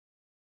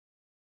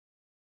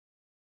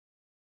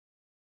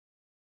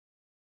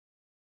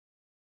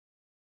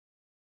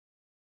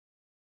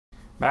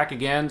Back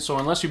again. So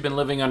unless you've been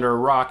living under a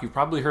rock, you've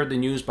probably heard the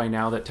news by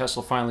now that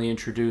Tesla finally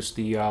introduced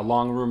the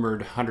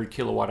long-rumored 100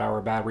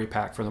 kilowatt-hour battery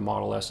pack for the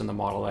Model S and the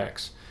Model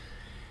X.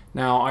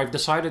 Now, I've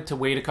decided to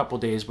wait a couple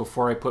days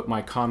before I put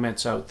my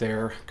comments out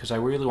there because I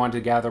really wanted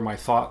to gather my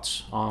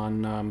thoughts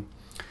on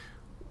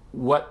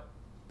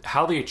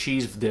how they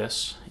achieved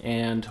this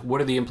and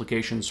what are the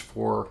implications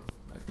for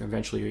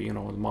eventually, the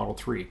Model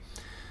 3.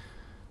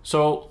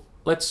 So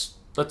let's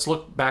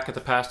look back at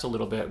the past a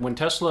little bit. When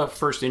Tesla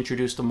first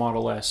introduced the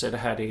Model S, it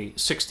had a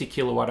 60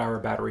 kilowatt-hour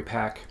battery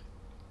pack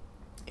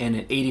and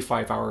an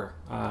 85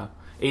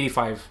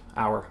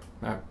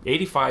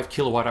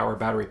 kilowatt-hour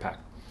battery pack.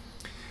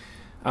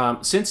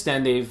 Since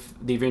then,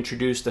 they've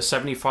introduced a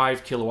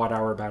 75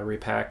 kilowatt-hour battery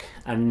pack,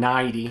 a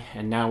 90,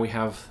 and now we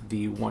have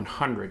the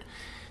 100.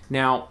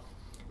 Now,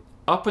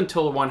 up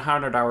until the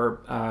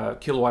 100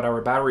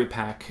 kilowatt-hour battery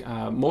pack,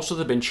 most of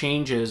the been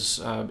changes,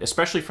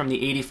 especially from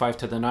the 85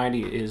 to the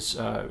 90, is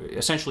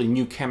essentially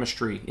new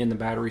chemistry in the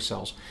battery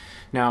cells.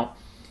 Now,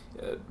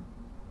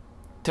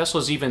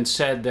 Tesla's even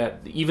said that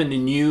even the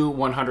new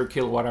 100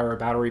 kilowatt-hour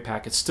battery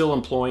pack is still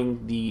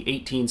employing the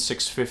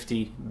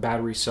 18650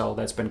 battery cell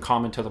that's been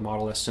common to the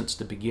Model S since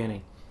the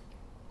beginning.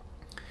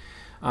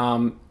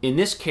 In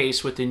this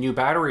case, with the new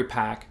battery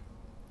pack,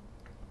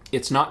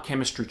 it's not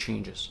chemistry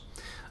changes.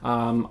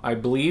 I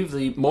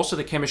believe most of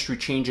the chemistry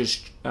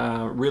changes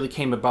really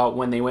came about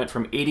when they went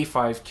from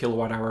 85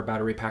 kilowatt-hour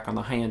battery pack on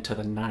the high end to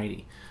the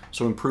 90.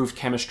 So improved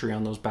chemistry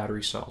on those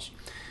battery cells.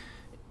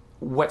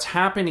 What's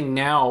happening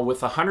now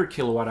with the 100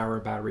 kilowatt-hour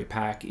battery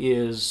pack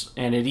is,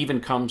 and it even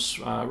comes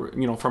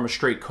from a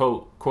straight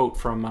quote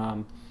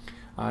from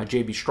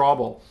J.B.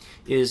 Straubel,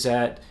 is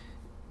that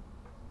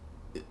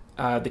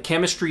the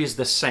chemistry is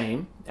the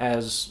same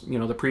as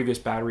the previous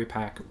battery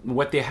pack.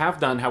 What they have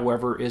done,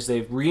 however, is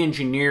they've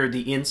re-engineered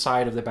the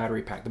inside of the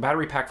battery pack. The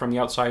battery pack from the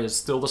outside is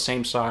still the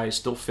same size,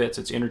 still fits,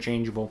 it's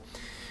interchangeable,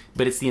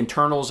 but it's the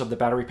internals of the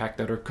battery pack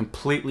that are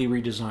completely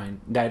redesigned.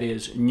 That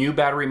is, new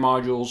battery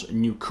modules,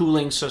 new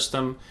cooling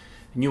system,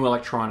 new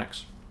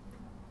electronics.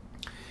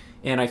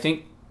 And I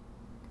think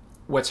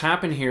what's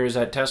happened here is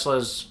that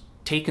Tesla's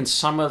taken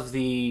some of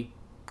the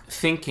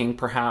thinking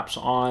perhaps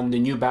on the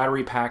new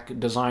battery pack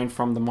design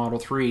from the Model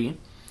 3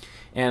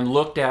 and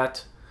looked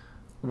at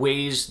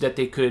ways that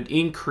they could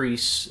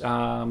increase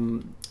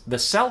the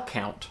cell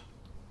count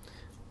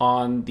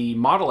on the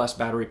Model S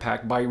battery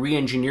pack by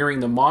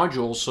re-engineering the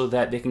modules so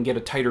that they can get a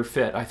tighter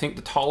fit. I think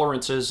the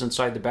tolerances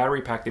inside the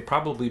battery pack, they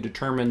probably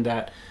determined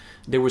that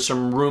there was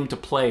some room to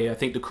play. I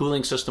think the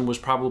cooling system was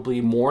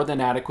probably more than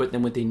adequate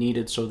than what they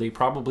needed, so they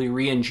probably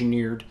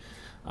re-engineered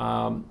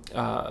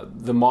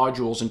the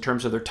modules in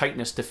terms of their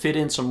tightness to fit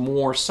in some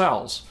more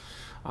cells.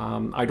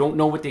 I don't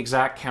know what the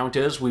exact count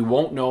is. We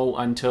won't know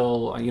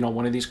until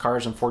one of these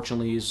cars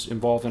unfortunately is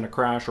involved in a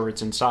crash or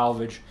it's in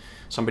salvage.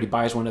 Somebody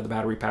buys one of the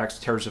battery packs,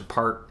 tears it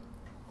apart,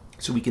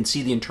 so we can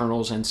see the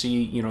internals and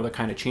see the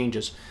kind of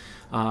changes.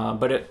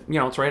 But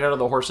it's right out of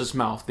the horse's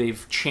mouth.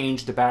 They've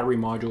changed the battery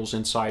modules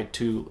inside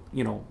to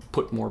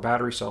put more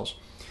battery cells.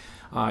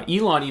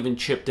 Elon even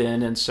chipped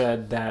in and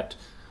said that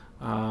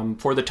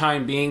for the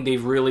time being,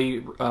 they've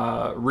really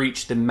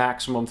reached the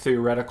maximum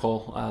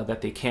theoretical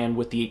that they can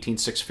with the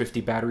 18650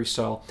 battery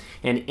cell,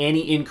 and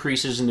any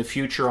increases in the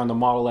future on the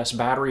Model S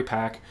battery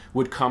pack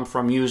would come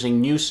from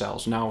using new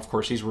cells. Now, of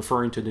course, he's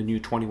referring to the new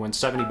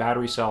 2170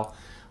 battery cell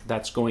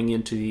that's going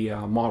into the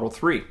Model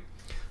 3.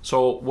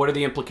 So what are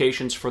the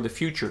implications for the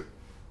future?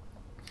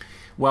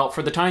 Well,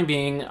 for the time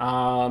being,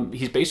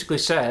 he's basically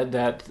said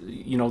that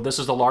this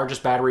is the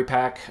largest battery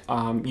pack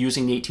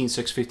using the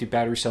 18650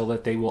 battery cell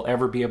that they will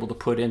ever be able to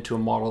put into a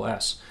Model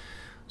S.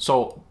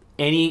 So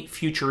any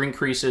future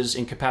increases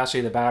in capacity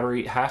of the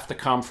battery have to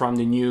come from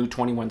the new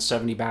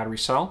 2170 battery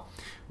cell,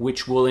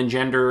 which will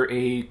engender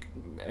a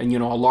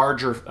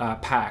larger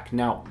pack.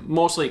 Now,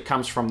 mostly it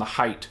comes from the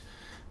height,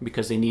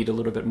 because they need a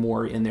little bit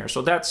more in there.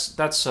 So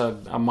that's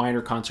a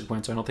minor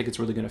consequence. I don't think it's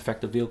really going to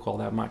affect the vehicle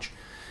that much.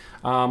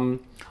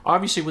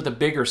 Obviously, with a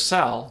bigger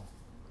cell,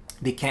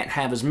 they can't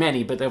have as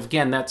many, but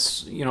again,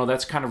 that's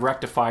kind of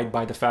rectified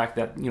by the fact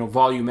that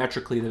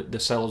volumetrically the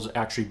cell is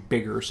actually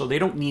bigger, so they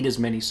don't need as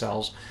many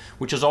cells,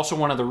 which is also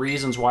one of the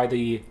reasons why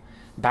the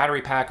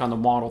battery pack on the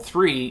Model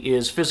 3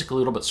 is physically a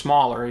little bit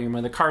smaller.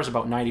 The car is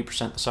about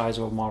 90% the size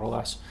of a Model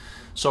S.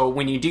 So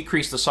when you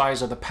decrease the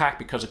size of the pack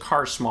because a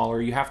car is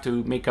smaller, you have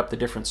to make up the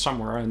difference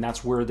somewhere, and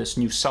that's where this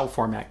new cell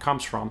format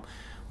comes from,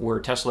 where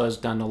Tesla has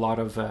done a lot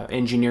of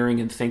engineering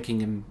and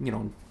thinking and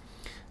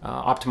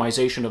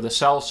optimization of the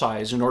cell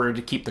size in order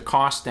to keep the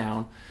cost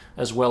down,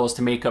 as well as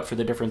to make up for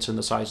the difference in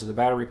the size of the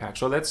battery pack.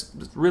 So that's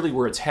really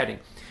where it's heading.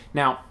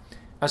 Now,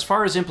 as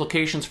far as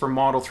implications for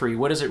Model 3,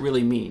 what does it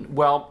really mean?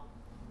 Well,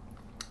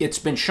 it's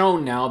been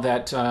shown now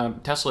that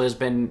Tesla has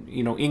been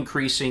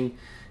increasing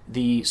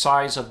the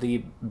size of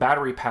the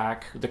battery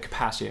pack, the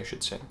capacity I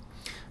should say,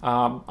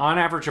 on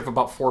average of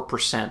about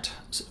 4%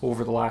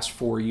 over the last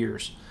 4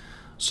 years.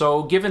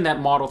 So given that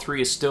Model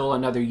 3 is still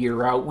another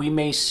year out, we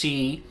may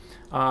see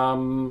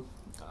a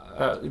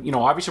you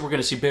know, obviously we're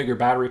going to see bigger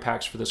battery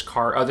packs for this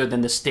car, other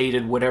than the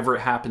stated whatever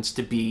it happens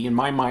to be. In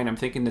my mind, I'm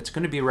thinking it's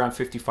going to be around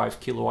 55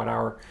 kilowatt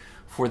hour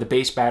for the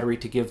base battery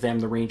to give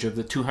them the range of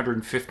the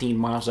 215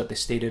 miles that they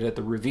stated at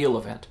the reveal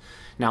event.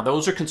 Now,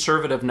 those are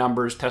conservative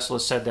numbers. Tesla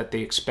said that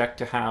they expect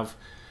to have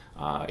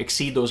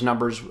exceed those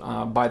numbers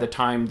by the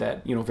time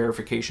that, you know,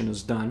 verification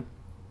is done.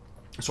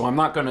 So I'm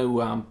not going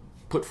to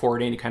put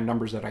forward any kind of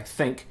numbers that I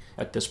think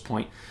at this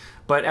point.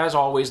 But as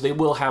always, they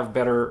will have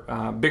better,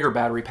 bigger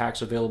battery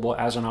packs available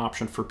as an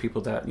option for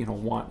people that, you know,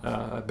 want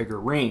a bigger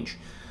range.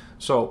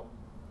 So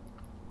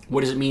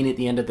what does it mean at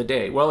the end of the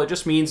day? Well, it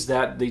just means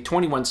that the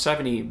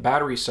 2170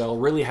 battery cell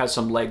really has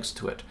some legs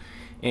to it.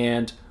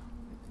 And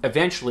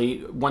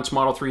eventually, once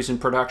Model 3 is in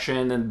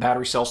production and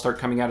battery cells start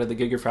coming out of the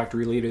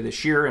Gigafactory later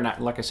this year, and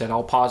like I said,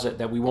 I'll posit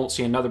that we won't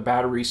see another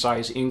battery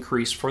size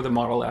increase for the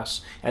Model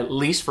S, at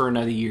least for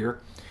another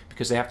year,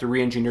 because they have to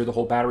re-engineer the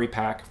whole battery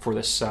pack for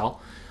this cell.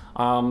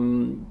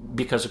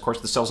 Because of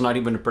course the cell's not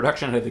even in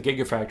production out of the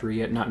Gigafactory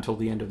yet, not until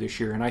the end of this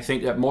year. And I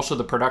think that most of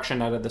the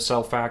production out of the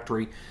cell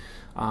factory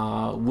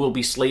will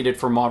be slated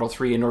for Model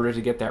 3 in order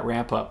to get that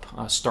ramp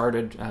up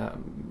started,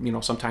 you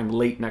know, sometime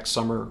late next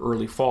summer,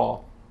 early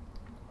fall,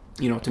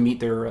 you know, to meet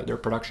their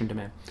production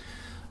demand.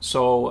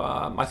 So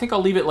I think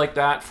I'll leave it like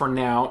that for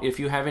now. If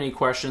you have any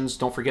questions,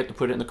 don't forget to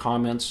put it in the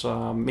comments.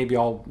 Maybe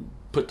I'll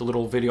put the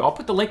little video. I'll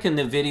put the link in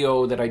the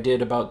video that I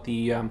did about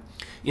the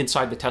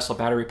inside the Tesla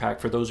battery pack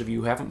for those of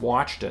you who haven't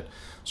watched it,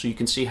 so you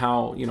can see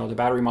how, you know, the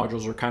battery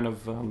modules are kind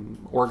of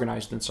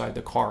organized inside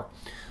the car.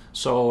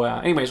 So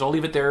anyways, I'll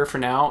leave it there for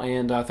now,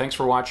 and thanks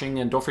for watching,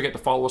 and don't forget to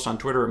follow us on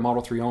Twitter at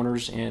Model 3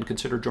 Owners, and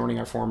consider joining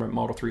our forum at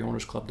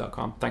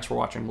model3ownersclub.com. Thanks for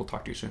watching. We'll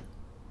talk to you soon.